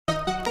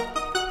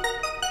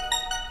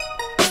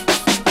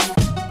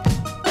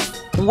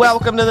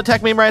Welcome to the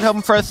Tech Meme Ride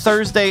Home for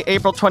Thursday,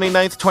 April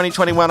 29th,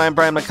 2021. I'm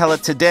Brian McCullough.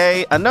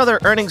 Today, another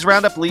earnings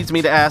roundup leads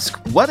me to ask,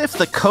 what if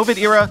the COVID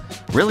era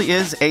really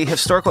is a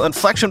historical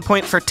inflection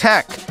point for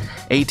tech?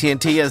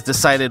 AT&T has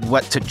decided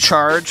what to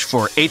charge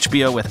for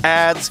HBO with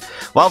ads,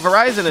 while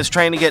Verizon is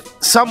trying to get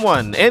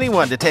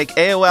anyone to take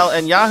AOL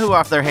and Yahoo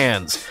off their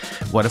hands.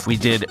 What if we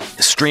did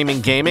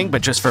streaming gaming,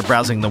 but just for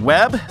browsing the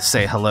web?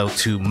 Say hello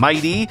to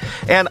Mighty.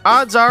 And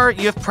odds are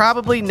you've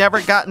probably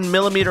never gotten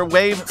millimeter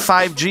wave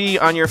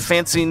 5G on your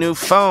fancy new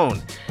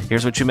phone.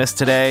 Here's what you missed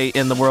today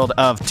in the world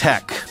of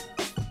tech.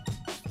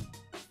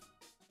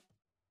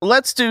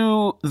 Let's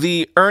do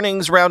the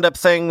earnings roundup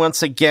thing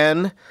once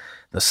again.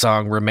 The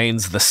song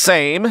remains the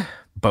same.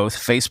 Both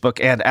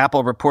Facebook and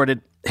Apple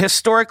reported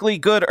historically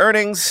good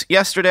earnings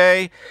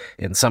yesterday.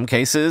 In some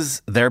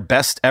cases, their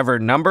best ever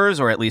numbers,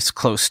 or at least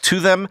close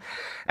to them.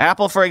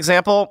 Apple, for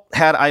example,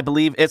 had, I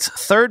believe, its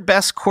third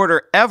best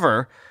quarter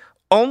ever,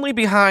 only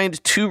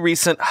behind two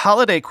recent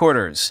holiday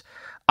quarters.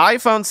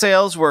 iPhone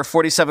sales were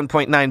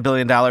 $47.9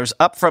 billion,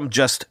 up from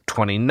just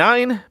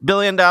 $29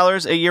 billion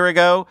a year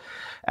ago.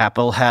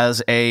 Apple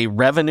has a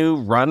revenue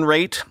run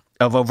rate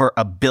of over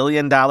 $1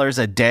 billion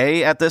a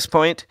day at this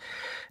point.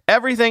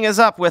 Everything is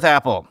up with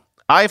Apple.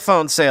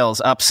 iPhone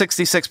sales up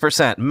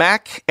 66%,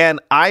 Mac and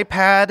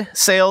iPad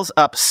sales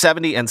up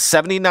 70 and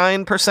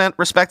 79%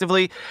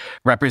 respectively,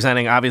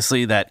 representing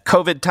obviously that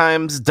COVID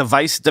times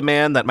device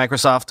demand that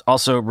Microsoft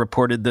also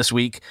reported this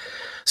week.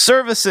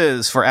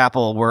 Services for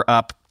Apple were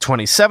up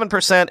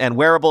 27% and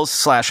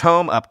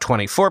wearables/home up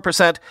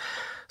 24%.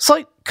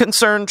 Slight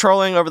concern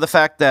trolling over the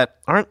fact that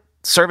aren't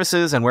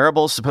services and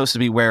wearables supposed to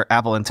be where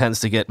Apple intends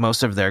to get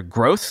most of their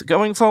growth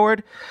going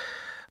forward?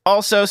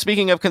 Also,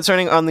 speaking of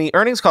concerning, on the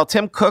earnings call,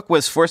 Tim Cook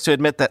was forced to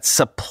admit that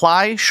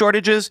supply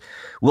shortages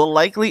will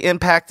likely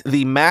impact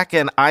the Mac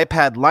and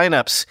iPad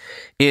lineups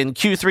in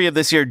Q3 of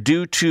this year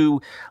due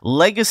to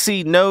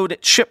legacy node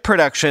chip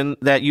production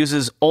that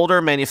uses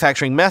older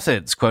manufacturing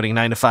methods, quoting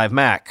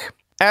 9to5Mac.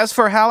 As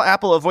for how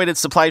Apple avoided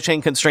supply chain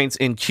constraints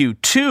in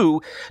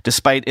Q2,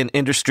 despite an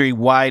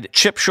industry-wide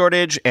chip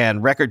shortage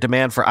and record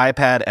demand for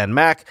iPad and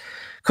Mac,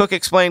 Cook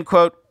explained,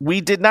 quote, "We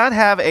did not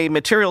have a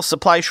material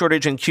supply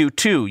shortage in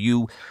Q2.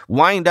 You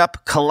wind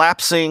up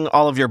collapsing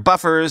all of your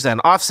buffers and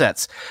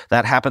offsets.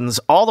 That happens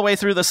all the way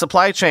through the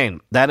supply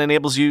chain. That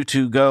enables you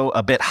to go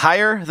a bit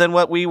higher than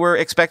what we were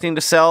expecting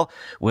to sell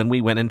when we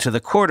went into the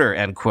quarter,"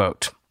 end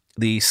quote.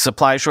 The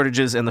supply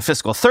shortages in the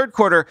fiscal third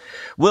quarter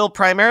will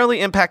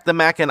primarily impact the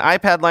Mac and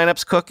iPad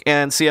lineups. Cook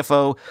and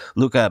CFO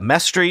Luca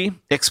Mestri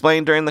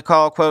explained during the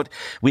call, quote,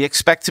 "We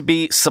expect to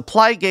be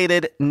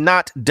supply-gated,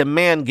 not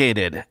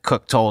demand-gated,"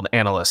 Cook told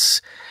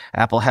analysts.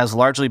 Apple has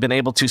largely been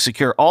able to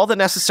secure all the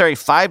necessary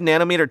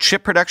 5nm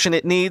chip production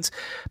it needs,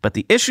 but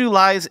the issue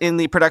lies in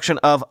the production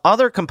of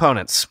other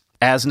components.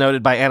 As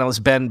noted by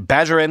analyst Ben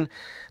Badgerin,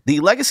 the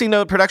legacy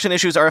node production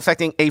issues are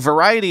affecting a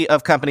variety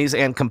of companies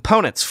and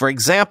components. For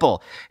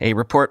example, a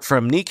report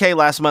from Nikkei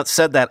last month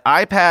said that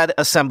iPad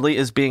assembly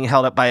is being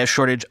held up by a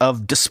shortage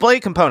of display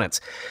components.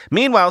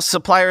 Meanwhile,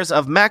 suppliers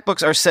of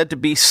MacBooks are said to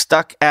be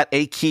stuck at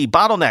a key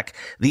bottleneck,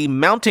 the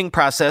mounting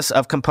process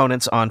of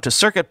components onto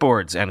circuit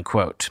boards, end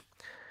quote.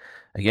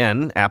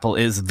 Again, Apple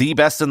is the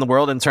best in the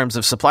world in terms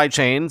of supply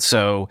chain,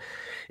 so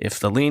if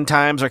the lean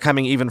times are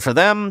coming even for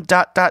them, ...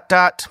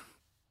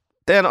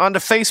 Then on to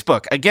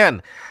Facebook.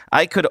 Again,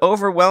 I could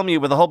overwhelm you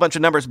with a whole bunch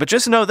of numbers, but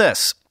just know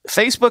this.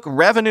 Facebook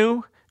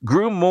revenue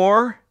grew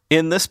more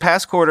in this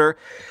past quarter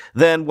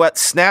than what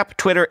Snap,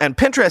 Twitter, and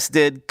Pinterest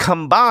did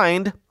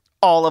combined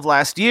all of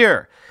last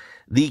year.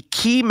 The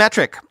key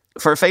metric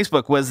for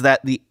Facebook was that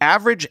the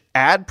average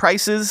ad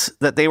prices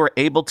that they were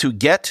able to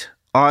get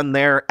on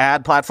their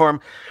ad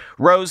platform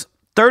rose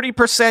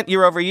 30%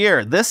 year over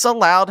year. This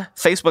allowed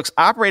Facebook's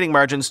operating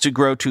margins to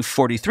grow to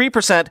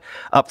 43%,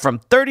 up from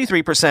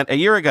 33% a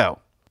year ago.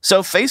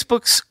 So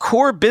Facebook's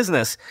core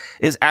business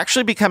is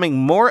actually becoming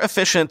more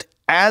efficient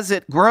as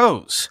it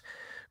grows.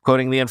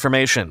 Quoting the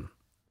information,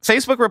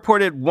 Facebook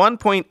reported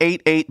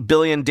 1.88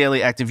 billion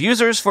daily active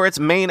users for its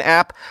main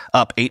app,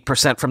 up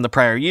 8% from the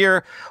prior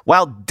year,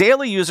 while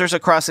daily users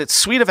across its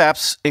suite of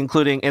apps,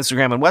 including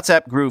Instagram and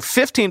WhatsApp, grew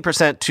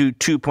 15% to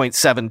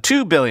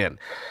 2.72 billion.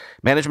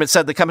 Management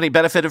said the company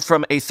benefited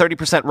from a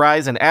 30%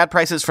 rise in ad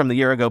prices from the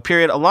year-ago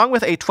period, along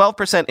with a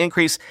 12%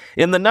 increase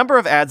in the number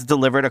of ads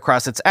delivered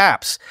across its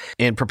apps.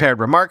 In prepared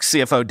remarks,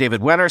 CFO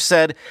David Wenner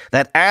said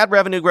that ad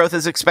revenue growth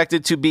is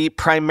expected to be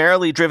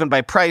primarily driven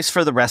by price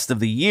for the rest of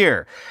the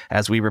year.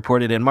 As we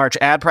reported in March,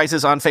 ad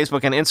prices on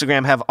Facebook and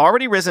Instagram have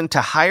already risen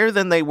to higher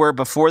than they were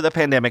before the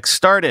pandemic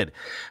started.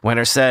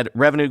 Wenner said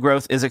revenue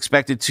growth is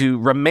expected to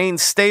remain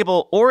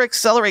stable or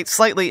accelerate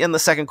slightly in the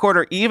second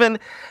quarter, even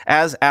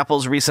as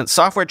Apple's recent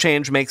software change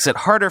makes it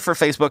harder for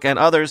Facebook and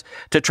others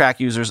to track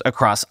users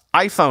across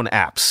iPhone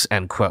apps,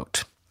 end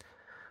quote.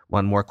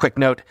 One more quick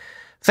note.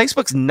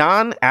 Facebook's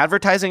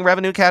non-advertising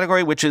revenue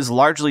category, which is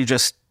largely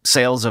just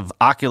sales of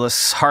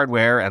Oculus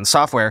hardware and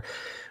software,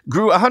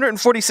 grew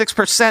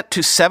 146% to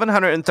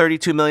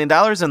 $732 million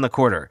in the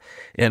quarter.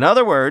 In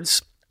other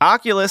words,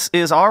 Oculus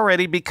is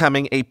already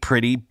becoming a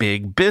pretty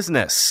big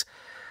business.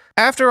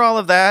 After all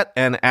of that,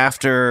 and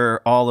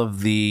after all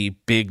of the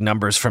big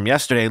numbers from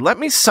yesterday, let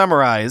me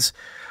summarize,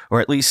 or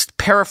at least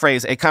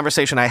paraphrase, a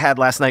conversation I had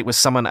last night with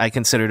someone I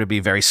consider to be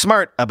very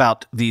smart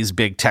about these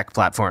big tech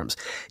platforms.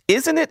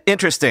 Isn't it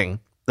interesting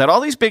that all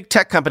these big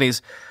tech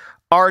companies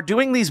are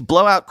doing these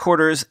blowout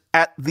quarters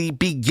at the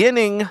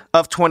beginning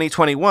of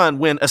 2021,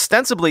 when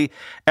ostensibly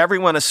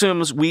everyone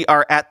assumes we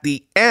are at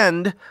the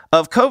end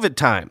of COVID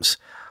times?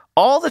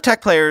 All the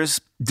tech players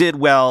did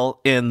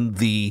well in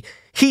the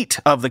heat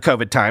of the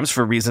COVID times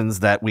for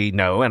reasons that we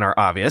know and are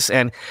obvious.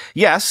 And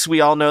yes,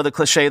 we all know the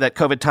cliche that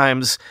COVID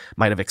times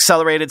might have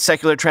accelerated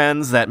secular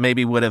trends that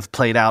maybe would have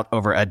played out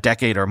over a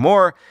decade or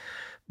more.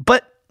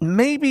 But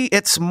maybe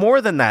it's more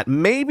than that.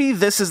 Maybe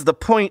this is the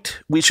point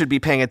we should be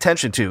paying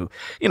attention to.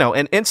 You know,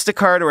 an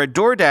Instacart or a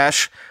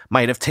DoorDash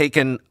might have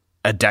taken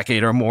a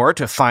decade or more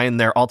to find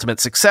their ultimate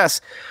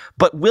success.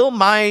 But will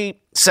my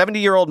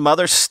 70-year-old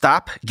mother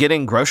stop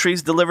getting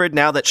groceries delivered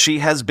now that she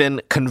has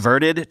been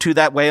converted to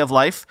that way of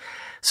life?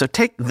 So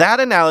take that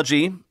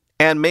analogy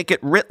and make it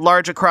writ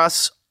large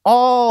across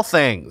all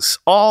things,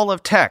 all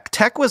of tech.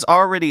 Tech was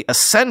already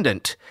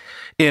ascendant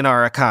in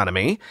our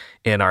economy,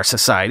 in our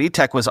society.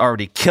 Tech was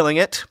already killing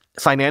it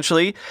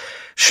financially.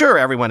 Sure,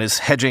 everyone is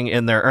hedging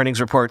in their earnings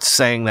reports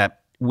saying that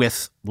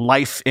with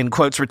life, in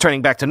quotes,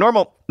 returning back to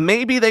normal,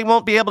 maybe they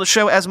won't be able to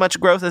show as much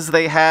growth as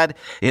they had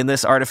in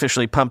this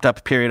artificially pumped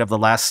up period of the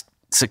last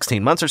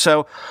 16 months or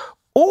so.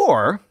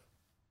 Or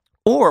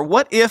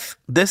what if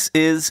this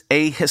is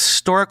a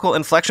historical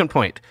inflection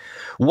point?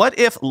 What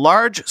if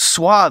large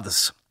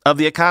swaths of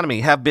the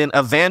economy have been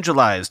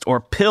evangelized or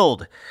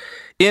pilled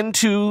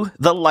into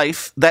the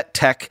life that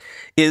tech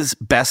is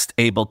best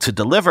able to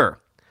deliver?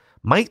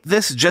 Might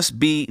this just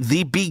be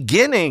the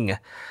beginning,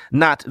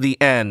 not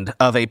the end,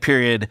 of a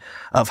period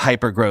of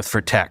hypergrowth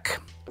for tech?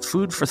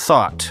 Food for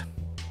thought.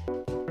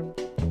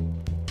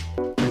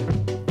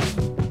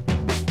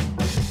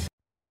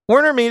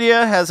 Warner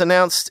Media has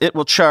announced it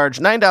will charge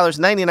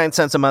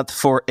 $9.99 a month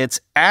for its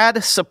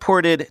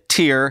ad-supported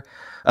tier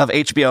of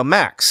HBO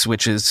Max,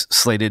 which is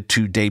slated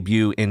to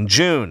debut in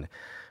June.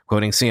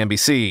 Quoting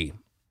CNBC,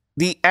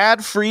 the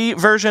ad-free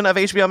version of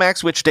HBO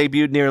Max, which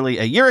debuted nearly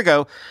a year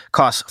ago,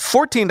 costs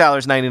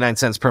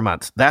 $14.99 per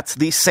month. That's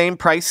the same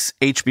price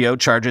HBO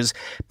charges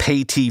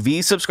pay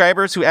TV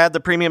subscribers who add the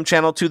premium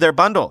channel to their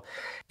bundle.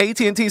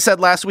 AT&T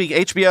said last week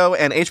HBO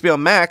and HBO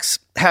Max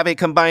have a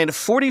combined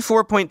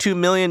 44.2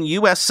 million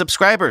U.S.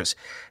 subscribers.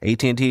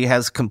 AT&T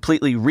has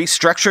completely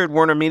restructured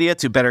Warner Media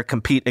to better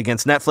compete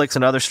against Netflix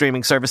and other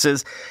streaming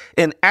services.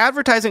 An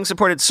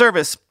advertising-supported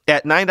service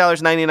at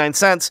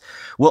 $9.99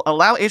 will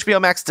allow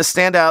HBO Max to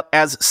stand out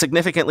as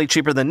significantly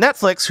cheaper than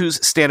Netflix,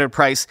 whose standard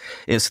price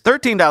is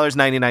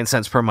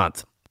 $13.99 per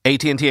month.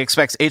 AT&T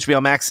expects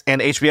HBO Max and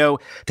HBO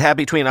to have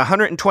between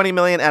 120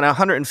 million and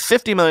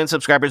 150 million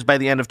subscribers by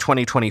the end of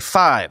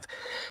 2025.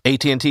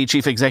 AT&T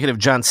Chief Executive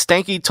John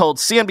Stankey told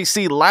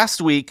CNBC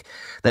last week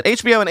that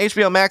HBO and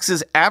HBO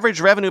Max's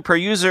average revenue per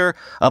user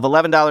of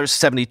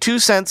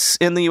 $11.72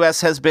 in the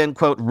U.S. has been,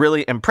 quote,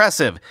 really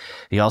impressive.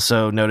 He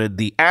also noted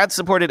the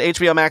ad-supported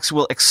HBO Max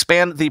will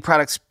expand the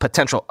product's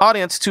potential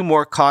audience to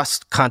more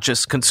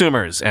cost-conscious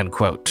consumers, end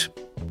quote.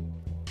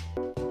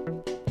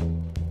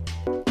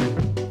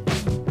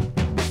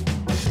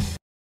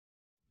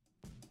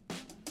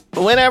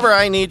 Whenever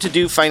I need to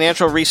do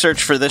financial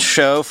research for this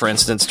show, for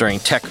instance during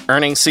tech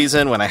earnings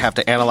season when I have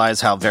to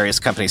analyze how various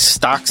companies'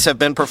 stocks have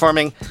been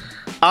performing,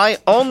 I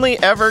only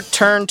ever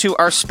turn to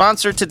our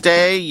sponsor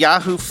today,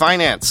 Yahoo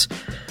Finance.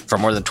 For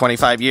more than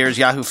 25 years,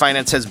 Yahoo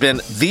Finance has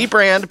been the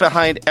brand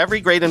behind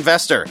every great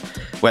investor.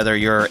 Whether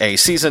you're a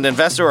seasoned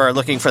investor or are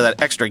looking for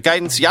that extra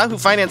guidance, Yahoo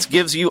Finance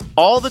gives you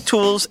all the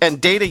tools and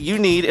data you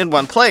need in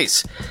one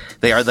place.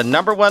 They are the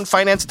 #1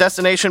 finance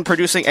destination,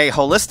 producing a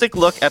holistic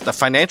look at the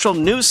financial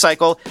news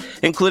cycle,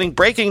 including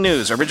breaking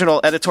news, original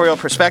editorial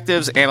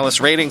perspectives, analyst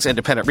ratings,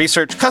 independent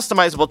research,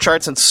 customizable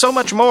charts, and so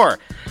much more.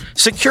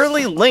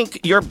 Securely link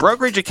your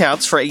brokerage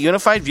accounts for a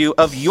unified view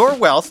of your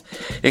wealth,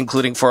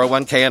 including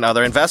 401k and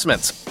other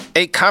investments.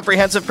 A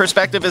comprehensive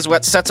perspective is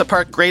what sets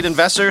apart great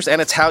investors, and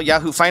it's how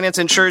Yahoo Finance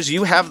ensures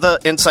you have the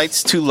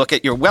insights to look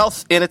at your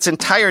wealth in its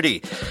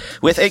entirety.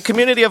 With a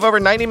community of over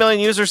 90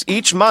 million users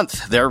each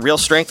month, their real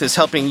strength is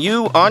helping you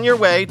on your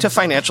way to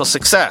financial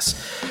success.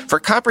 For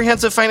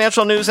comprehensive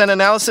financial news and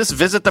analysis,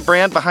 visit the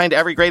brand behind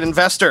every great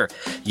investor,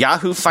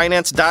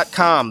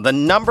 yahoofinance.com, the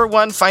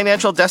 #1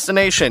 financial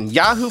destination,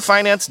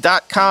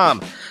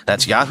 yahoofinance.com.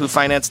 That's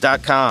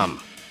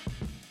yahoofinance.com.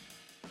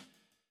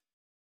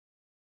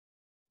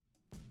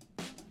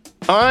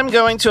 I'm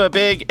going to a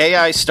big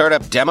AI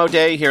startup demo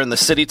day here in the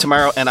city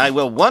tomorrow, and I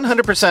will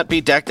 100% be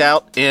decked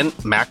out in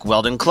Mack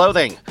Weldon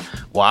clothing.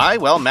 Why?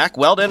 Well, Mack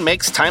Weldon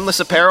makes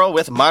timeless apparel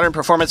with modern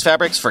performance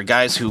fabrics for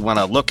guys who want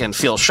to look and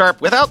feel sharp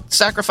without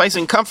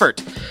sacrificing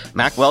comfort.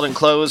 Mack Weldon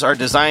clothes are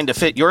designed to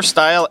fit your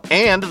style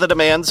and the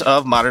demands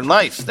of modern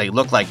life. They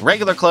look like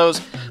regular clothes,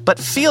 but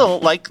feel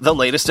like the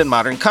latest in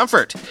modern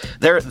comfort.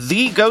 They're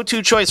the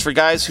go-to choice for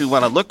guys who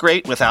want to look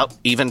great without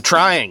even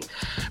trying.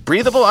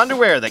 Breathable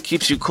underwear that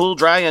keeps you cool,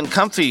 dry, and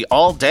comfy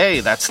all day.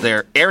 That's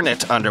their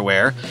AirKnit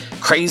underwear.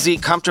 Crazy,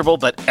 comfortable,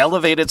 but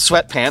elevated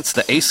sweatpants,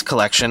 the Ace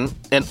collection.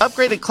 An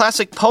upgraded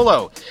classic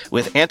polo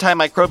with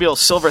antimicrobial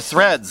silver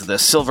threads, the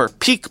Silver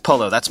Peak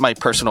polo. That's my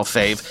personal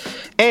fave.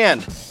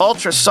 And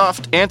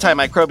ultra-soft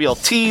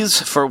antimicrobial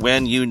tees for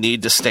when you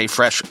need to stay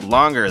fresh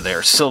longer.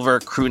 Their silver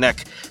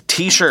crewneck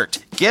t-shirt.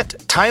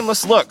 Get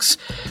timeless looks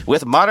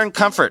with modern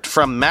comfort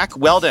from Mack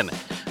Weldon.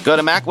 Go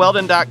to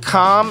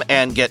MackWeldon.com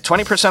and get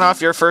 20%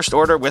 off your first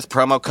order with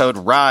promo code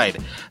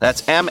RIDE.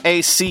 That's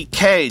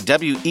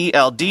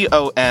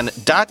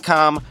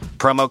MackWeldon.com,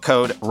 promo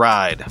code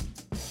RIDE.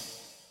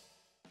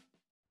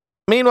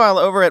 Meanwhile,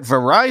 over at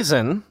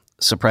Verizon,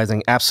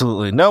 surprising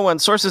absolutely no one,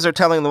 sources are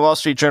telling the Wall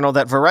Street Journal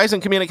that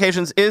Verizon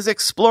Communications is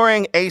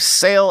exploring a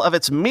sale of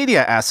its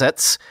media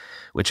assets,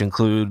 which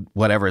include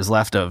whatever is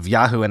left of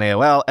Yahoo and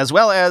AOL, as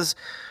well as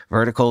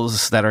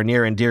verticals that are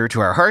near and dear to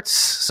our hearts,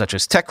 such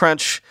as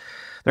TechCrunch.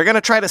 They're going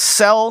to try to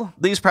sell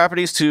these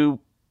properties to,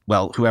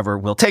 well, whoever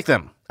will take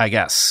them, I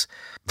guess.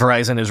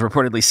 Verizon is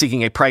reportedly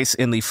seeking a price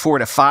in the $4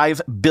 to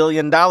 $5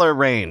 billion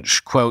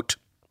range. Quote,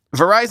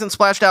 Verizon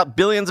splashed out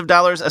billions of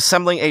dollars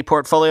assembling a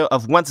portfolio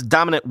of once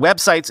dominant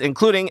websites,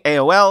 including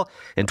AOL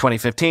in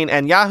 2015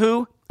 and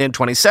Yahoo in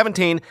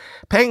 2017,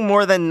 paying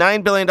more than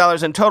 $9 billion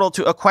in total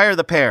to acquire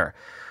the pair.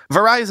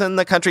 Verizon,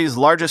 the country's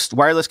largest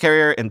wireless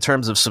carrier in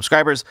terms of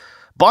subscribers,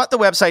 bought the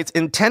websites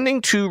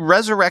intending to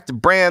resurrect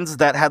brands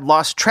that had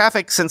lost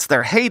traffic since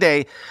their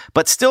heyday,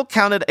 but still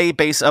counted a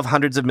base of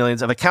hundreds of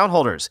millions of account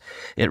holders.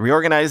 It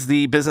reorganized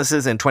the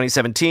businesses in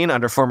 2017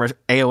 under former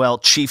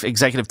AOL chief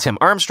executive Tim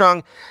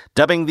Armstrong,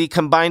 dubbing the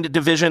combined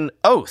division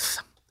Oath,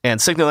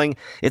 and signaling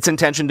its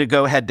intention to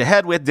go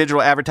head-to-head with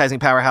digital advertising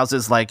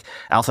powerhouses like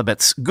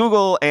Alphabet's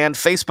Google and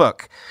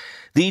Facebook.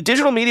 The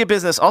digital media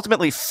business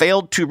ultimately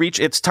failed to reach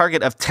its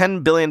target of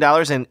 $10 billion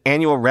in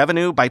annual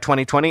revenue by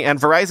 2020,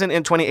 and Verizon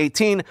in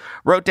 2018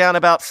 wrote down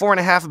about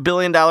 $4.5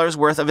 billion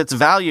worth of its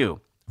value.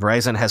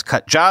 Verizon has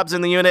cut jobs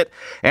in the unit,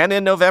 and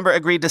in November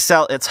agreed to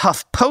sell its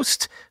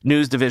HuffPost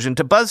news division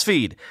to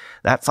BuzzFeed.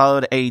 That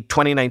followed a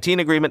 2019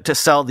 agreement to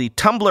sell the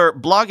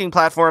Tumblr blogging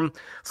platform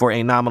for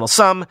a nominal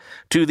sum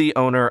to the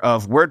owner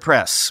of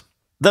WordPress.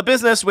 The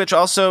business, which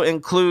also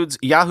includes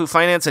Yahoo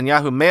Finance and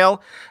Yahoo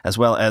Mail, as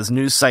well as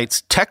news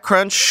sites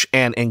TechCrunch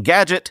and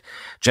Engadget,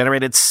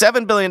 generated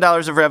 $7 billion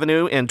of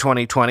revenue in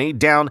 2020,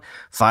 down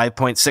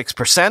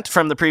 5.6%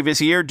 from the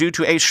previous year due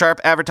to a sharp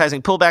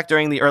advertising pullback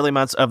during the early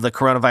months of the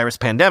coronavirus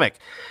pandemic.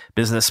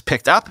 Business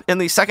picked up in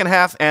the second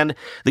half, and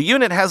the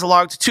unit has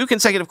logged 2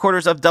 consecutive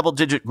quarters of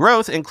double-digit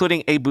growth,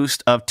 including a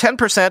boost of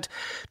 10%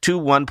 to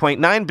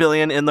 $1.9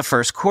 billion in the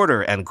first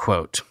quarter, end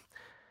quote.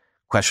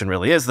 Question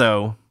really is,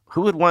 though,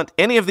 who would want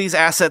any of these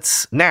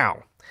assets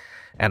now?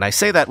 And I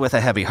say that with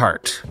a heavy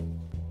heart.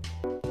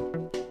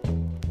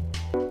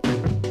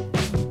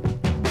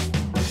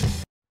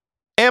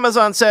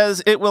 Amazon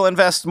says it will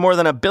invest more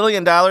than $1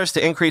 billion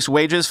to increase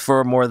wages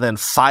for more than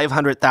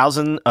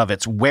 500,000 of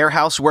its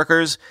warehouse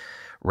workers,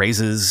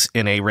 raises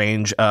in a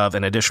range of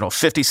an additional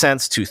 50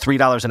 cents to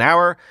 $3 an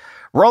hour,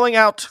 rolling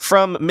out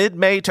from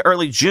mid-May to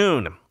early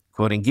June,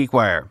 quoting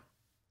GeekWire.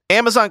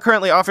 Amazon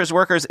currently offers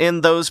workers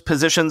in those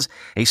positions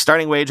a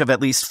starting wage of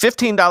at least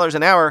 $15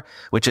 an hour,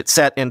 which it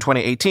set in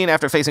 2018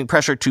 after facing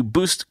pressure to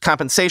boost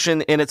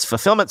compensation in its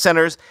fulfillment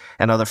centers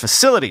and other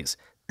facilities.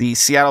 The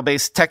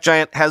Seattle-based tech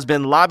giant has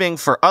been lobbying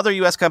for other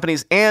U.S.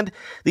 companies and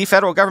the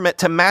federal government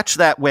to match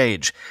that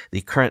wage.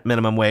 The current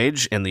minimum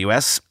wage in the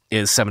U.S.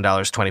 is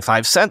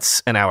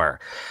 $7.25 an hour.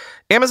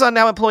 Amazon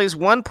now employs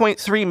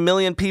 1.3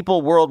 million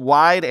people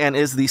worldwide and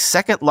is the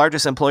second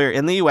largest employer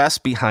in the U.S.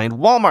 behind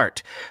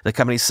Walmart. The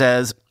company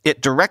says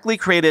it directly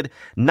created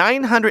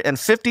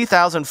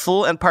 950,000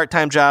 full and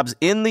part-time jobs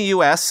in the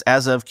U.S.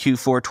 as of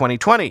Q4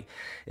 2020.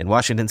 In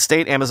Washington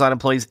state, Amazon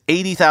employs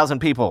 80,000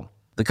 people.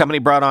 The company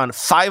brought on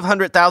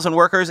 500,000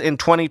 workers in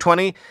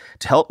 2020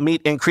 to help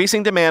meet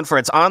increasing demand for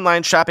its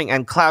online shopping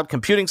and cloud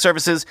computing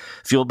services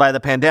fueled by the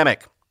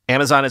pandemic.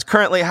 Amazon is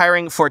currently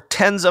hiring for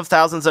tens of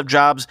thousands of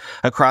jobs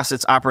across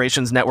its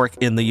operations network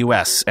in the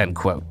U.S., end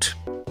quote.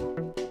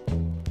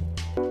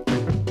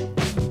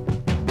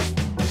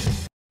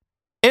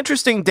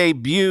 Interesting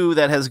debut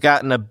that has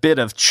gotten a bit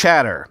of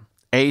chatter.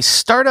 A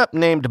startup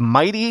named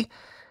Mighty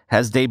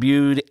has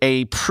debuted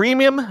a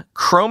premium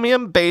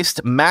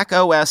Chromium-based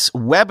macOS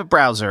web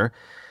browser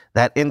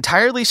that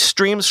entirely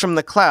streams from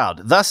the cloud.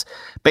 Thus,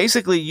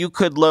 basically, you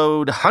could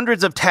load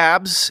hundreds of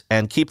tabs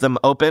and keep them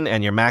open,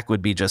 and your Mac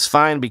would be just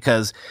fine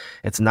because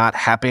it's not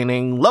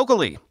happening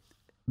locally.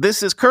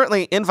 This is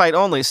currently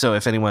invite-only, so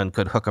if anyone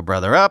could hook a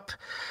brother up,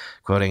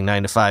 quoting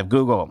 9to5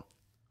 Google.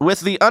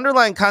 With the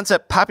underlying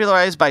concept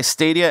popularized by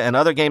Stadia and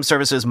other game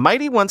services,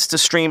 Mighty wants to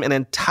stream an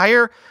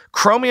entire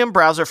Chromium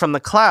browser from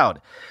the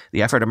cloud.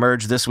 The effort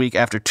emerged this week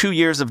after 2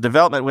 years of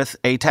development with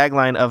a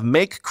tagline of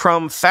 "Make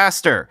Chrome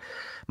Faster."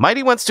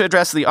 Mighty wants to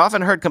address the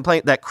often heard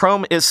complaint that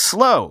Chrome is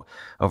slow.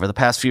 Over the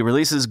past few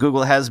releases,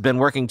 Google has been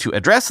working to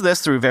address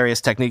this through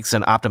various techniques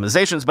and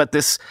optimizations, but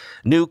this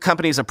new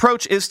company's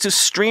approach is to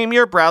stream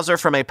your browser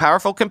from a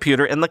powerful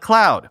computer in the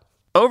cloud.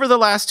 Over the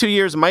last 2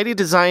 years, Mighty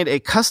designed a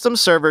custom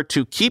server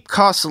to keep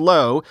costs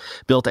low,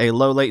 built a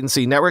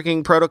low-latency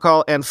networking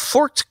protocol, and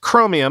forked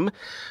Chromium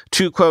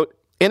to, quote,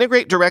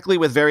 integrate directly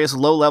with various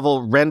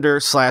low-level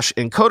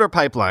render/encoder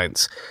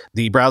pipelines.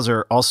 The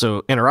browser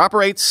also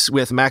interoperates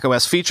with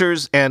macOS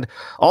features, and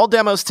all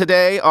demos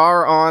today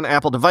are on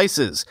Apple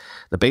devices.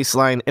 The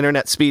baseline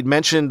internet speed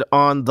mentioned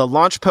on the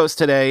launch post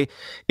today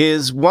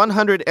is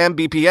 100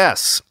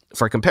 Mbps.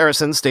 For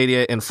comparison,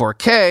 Stadia in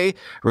 4K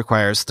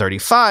requires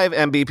 35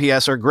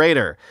 Mbps or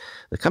greater.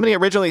 The company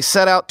originally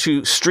set out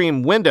to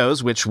stream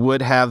Windows, which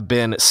would have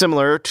been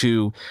similar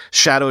to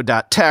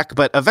Shadow.tech,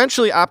 but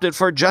eventually opted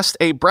for just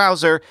a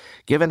browser,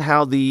 given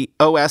how the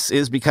OS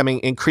is becoming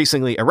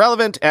increasingly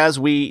irrelevant as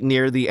we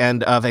near the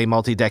end of a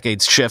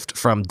multi-decade shift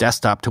from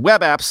desktop to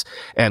web apps,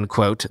 end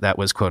quote. That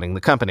was quoting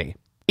the company.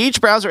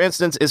 Each browser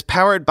instance is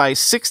powered by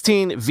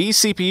 16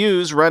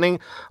 vCPUs running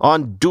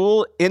on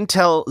dual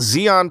Intel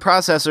Xeon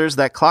processors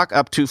that clock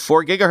up to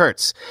 4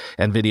 GHz,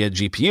 NVIDIA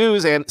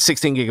GPUs, and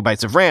 16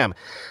 gigabytes of RAM.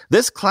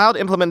 This cloud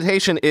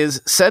implementation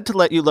is said to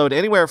let you load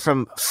anywhere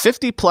from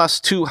 50 plus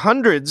to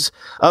hundreds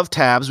of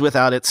tabs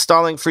without it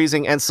stalling,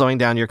 freezing, and slowing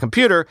down your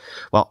computer,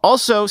 while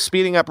also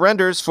speeding up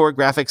renders for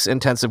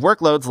graphics-intensive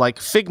workloads like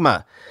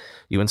Figma.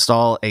 You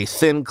install a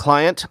thin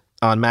client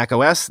on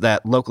macOS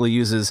that locally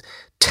uses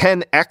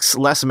 10x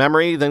less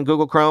memory than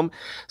Google Chrome,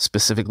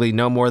 specifically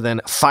no more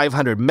than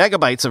 500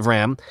 megabytes of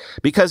RAM,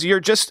 because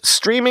you're just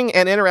streaming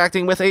and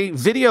interacting with a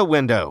video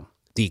window.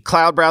 The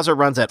cloud browser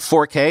runs at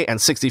 4K and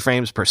 60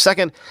 frames per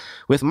second,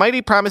 with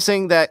Mighty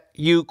promising that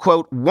you,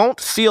 quote, won't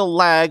feel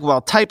lag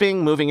while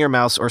typing, moving your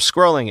mouse, or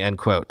scrolling, end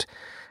quote.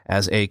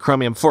 As a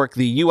Chromium fork,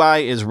 the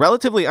UI is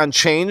relatively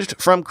unchanged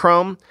from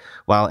Chrome,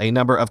 while a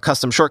number of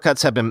custom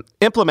shortcuts have been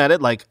implemented,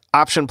 like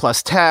Option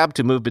plus Tab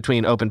to move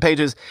between open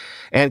pages,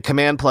 and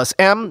Command plus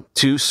M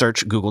to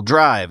search Google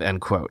Drive,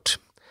 end quote.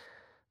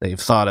 They've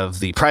thought of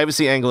the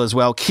privacy angle as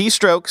well.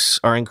 Keystrokes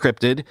are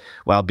encrypted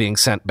while being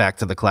sent back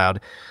to the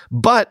cloud.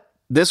 But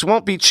this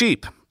won't be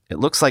cheap. It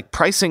looks like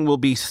pricing will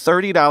be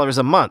 $30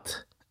 a month.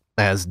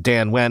 As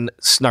Dan Wen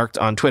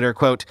snarked on Twitter,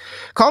 quote,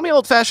 call me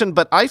old-fashioned,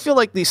 but I feel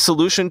like the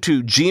solution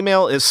to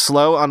Gmail is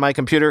slow on my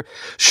computer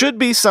should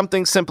be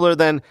something simpler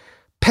than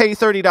pay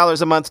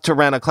 $30 a month to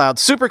rent a cloud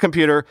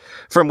supercomputer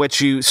from which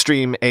you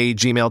stream a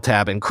Gmail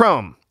tab in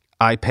Chrome.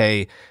 I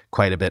pay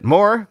quite a bit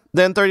more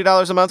than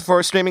 $30 a month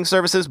for streaming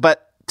services,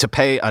 but to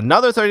pay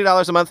another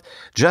 $30 a month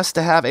just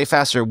to have a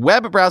faster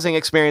web browsing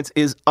experience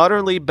is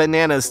utterly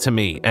bananas to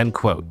me, end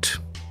quote.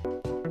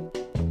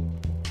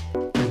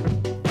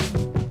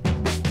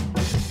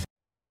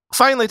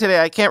 Finally today,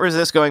 I can't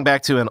resist going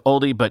back to an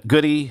oldie but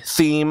goodie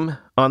theme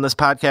on this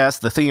podcast,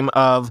 the theme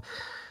of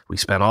we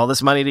spent all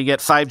this money to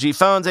get 5G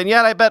phones, and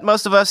yet I bet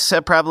most of us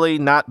have probably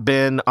not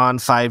been on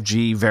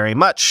 5G very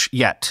much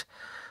yet.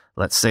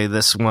 Let's say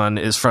this one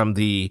is from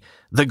the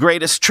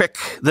greatest trick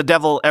the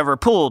devil ever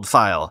pulled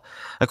file.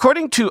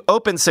 According to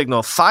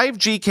OpenSignal,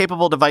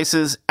 5G-capable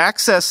devices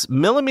access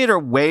millimeter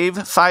wave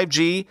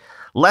 5G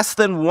less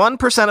than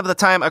 1% of the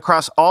time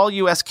across all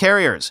U.S.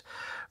 carriers.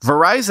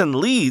 Verizon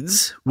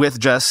leads with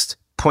just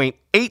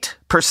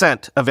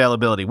 0.8%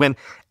 availability. When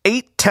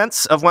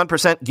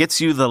 0.8%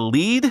 gets you the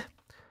lead,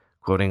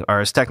 quoting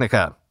Ars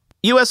Technica.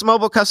 U.S.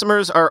 mobile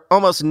customers are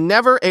almost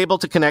never able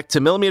to connect to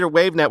millimeter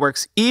wave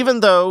networks, even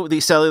though the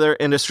cellular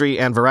industry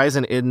and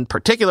Verizon in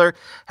particular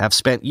have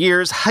spent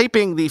years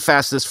hyping the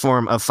fastest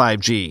form of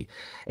 5G.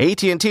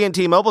 AT&T and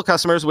T-Mobile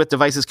customers with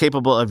devices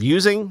capable of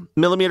using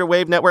millimeter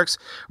wave networks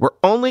were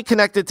only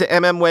connected to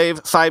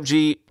mmWave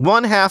 5G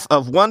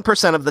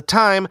 0.5% of the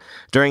time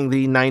during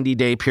the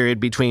 90-day period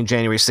between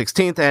January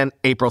 16th and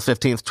April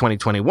 15th,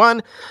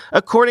 2021,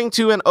 according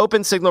to an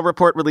OpenSignal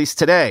report released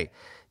today.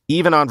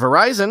 Even on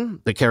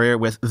Verizon, the carrier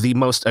with the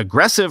most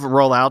aggressive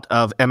rollout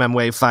of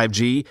mmWave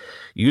 5G,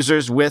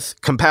 users with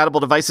compatible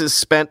devices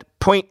spent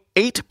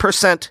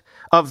 0.8%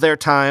 of their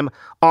time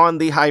on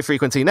the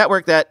high-frequency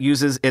network that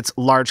uses its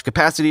large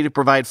capacity to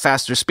provide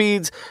faster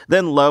speeds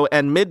than low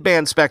and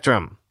mid-band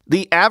spectrum.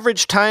 The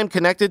average time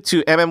connected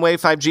to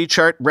mmWave 5G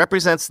chart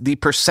represents the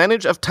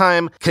percentage of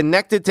time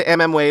connected to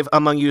mmWave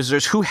among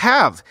users who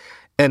have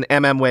an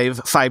mmWave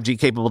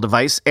 5G-capable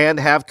device and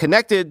have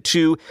connected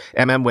to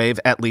mmWave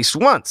at least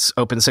once,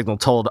 OpenSignal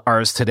told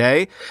Ars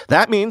today.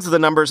 That means the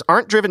numbers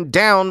aren't driven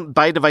down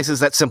by devices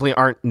that simply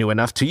aren't new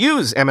enough to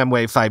use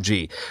mmWave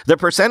 5G. The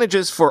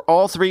percentages for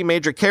all three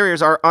major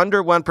carriers are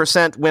under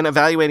 1% when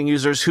evaluating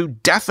users who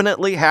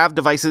definitely have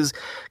devices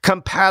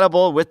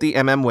compatible with the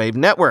mmWave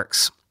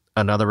networks.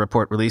 Another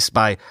report released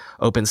by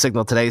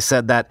OpenSignal today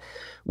said that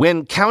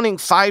when counting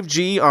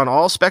 5G on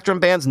all spectrum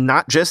bands,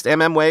 not just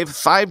mmWave,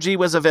 5G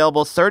was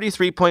available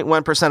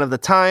 33.1% of the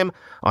time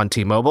on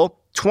T-Mobile,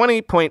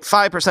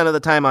 20.5% of the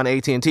time on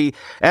AT&T,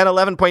 and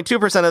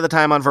 11.2% of the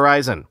time on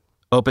Verizon.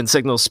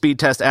 OpenSignal speed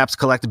test apps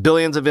collect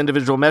billions of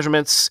individual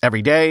measurements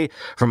every day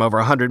from over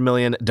 100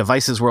 million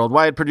devices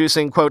worldwide,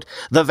 producing, quote,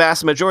 the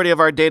vast majority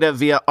of our data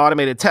via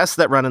automated tests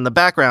that run in the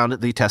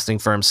background, the testing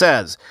firm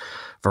says.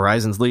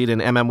 Verizon's lead in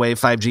mmWave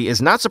 5G is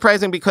not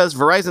surprising because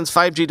Verizon's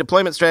 5G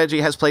deployment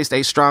strategy has placed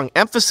a strong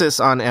emphasis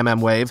on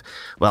mmWave,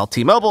 while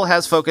T-Mobile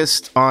has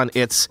focused on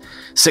its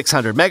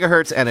 600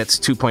 megahertz and its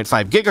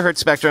 2.5 gigahertz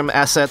spectrum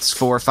assets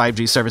for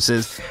 5G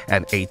services,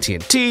 and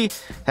AT&T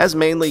has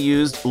mainly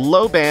used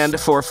low band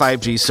for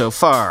 5G so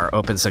far,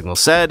 OpenSignal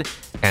said,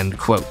 end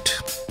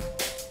quote.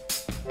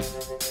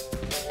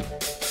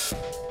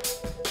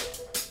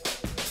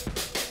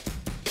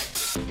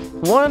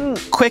 One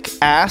quick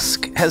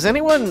ask, has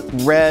anyone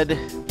read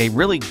a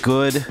really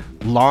good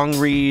long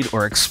read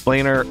or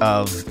explainer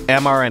of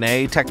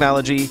mRNA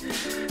technology,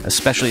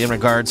 especially in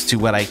regards to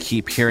what I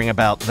keep hearing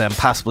about them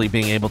possibly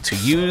being able to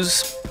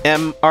use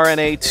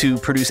mRNA to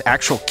produce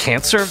actual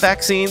cancer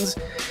vaccines?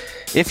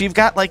 If you've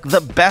got like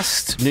the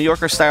best New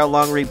Yorker-style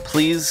long read,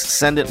 please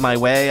send it my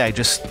way. I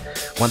just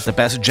want the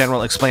best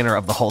general explainer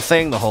of the whole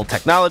thing, the whole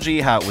technology,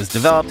 how it was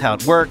developed, how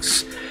it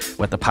works,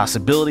 what the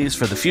possibilities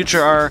for the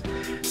future are.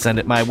 Send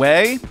it my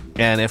way,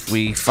 and if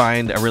we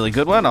find a really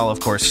good one, I'll of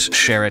course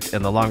share it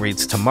in the long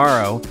reads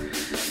tomorrow.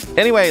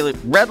 Anyway,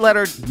 red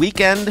letter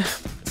weekend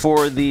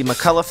for the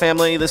McCullough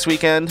family this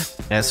weekend.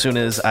 As soon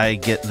as I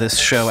get this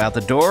show out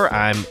the door,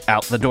 I'm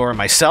out the door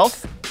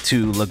myself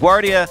to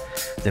LaGuardia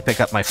to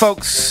pick up my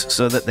folks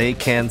so that they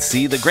can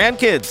see the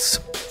grandkids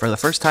for the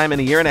first time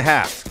in a year and a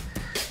half.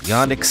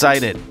 Beyond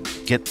excited.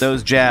 Get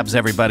those jabs,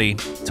 everybody.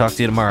 Talk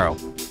to you tomorrow.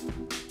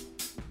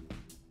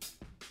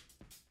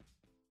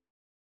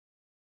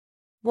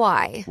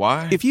 Why?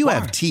 If you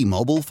have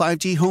T-Mobile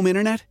 5G home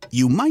internet,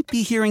 you might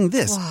be hearing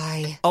this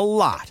a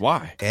lot.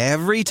 Why?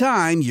 Every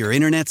time your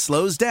internet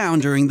slows down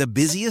during the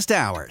busiest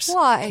hours.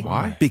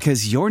 Why?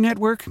 Because your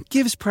network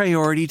gives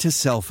priority to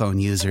cell phone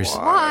users.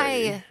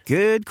 Why?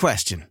 Good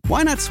question.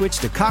 Why not switch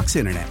to Cox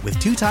Internet with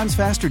 2 times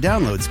faster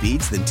download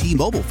speeds than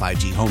T-Mobile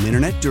 5G home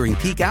internet during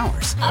peak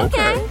hours?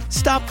 Okay.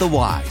 Stop the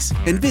whys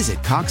and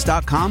visit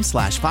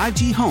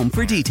cox.com/5G home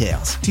for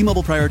details.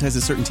 T-Mobile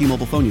prioritizes certain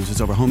T-Mobile phone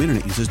users over home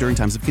internet users during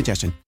times of congestion.